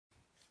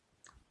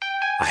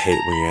I hate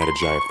when you're at a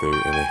drive-thru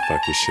and they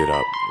fuck your shit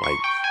up. Like,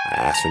 I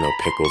asked for no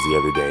pickles the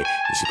other day,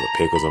 and she put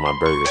pickles on my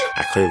burger.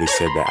 I clearly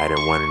said that I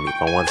didn't want any.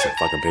 If I wanted some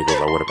fucking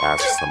pickles, I would have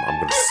asked for some. I'm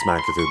gonna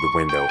smack it through the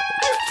window.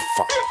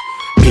 Fuck.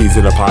 Peas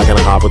in a pot,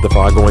 gonna hop with the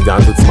frog, going down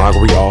to the smog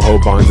where we all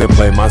hold bongs and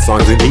play my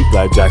songs and eat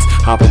blackjacks.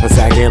 Hop up a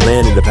sack and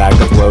land in the pack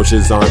of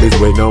ferocious zombies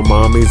with no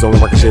mommies, only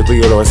rockin' shit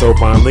Theodore so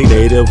fondly.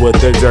 Native with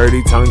their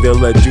dirty tongue, they'll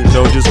let you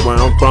know just where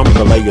I'm from.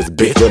 The layers,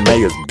 bitch, the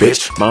mayors,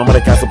 bitch. Mama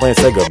the castle playing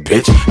Sega,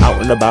 bitch.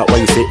 Out and about while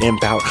you sit and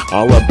pout,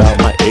 all about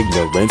my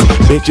ignorance.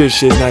 Bitch, your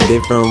shit's not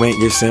different,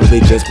 you're simply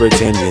just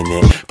pretending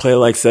it. Play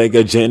like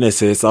Sega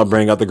Genesis, I'll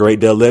bring out the great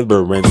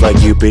deliverance. Like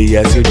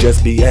UPS, you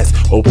just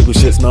BS. Old people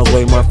shit smells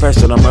way more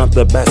fresh, and I'm not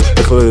the best.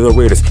 Clearly the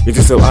weirdest.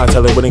 Music so hot,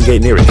 tell it wouldn't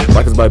get near it.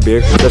 Rockets by beer,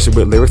 especially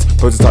with lyrics.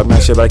 Folks talk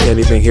mad shit, but I can't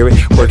even hear it.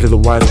 Work to the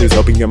wise, please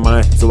open your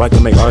mind, so I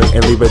can make art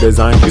and leave a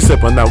design. You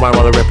sip on that wine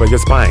while I rip on your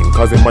spine,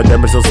 causing more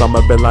damage than some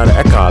bin Laden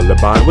at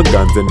Columbine. With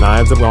guns and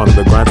knives, I'm on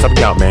the grind,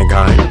 stopping out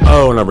mankind.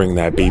 Oh, and I bring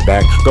that beat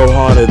back. Go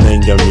harder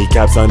than your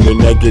kneecaps under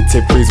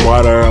negative freeze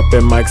water. Up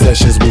in mic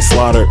sessions, we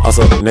slaughter.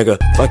 Also, nigga,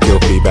 fuck your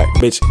feedback.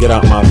 Bitch, get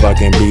out my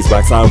fucking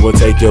beeswax. I will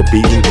take your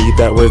beat and eat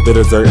that. Where's the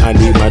dessert? I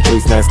need my tree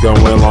snacks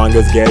going long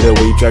as get a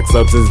weed track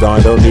substance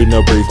dawn. Don't need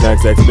no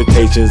pre-snacks,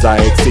 expectations I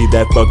exceed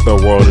that. Fuck the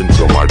world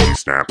until my D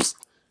snaps,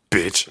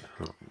 bitch.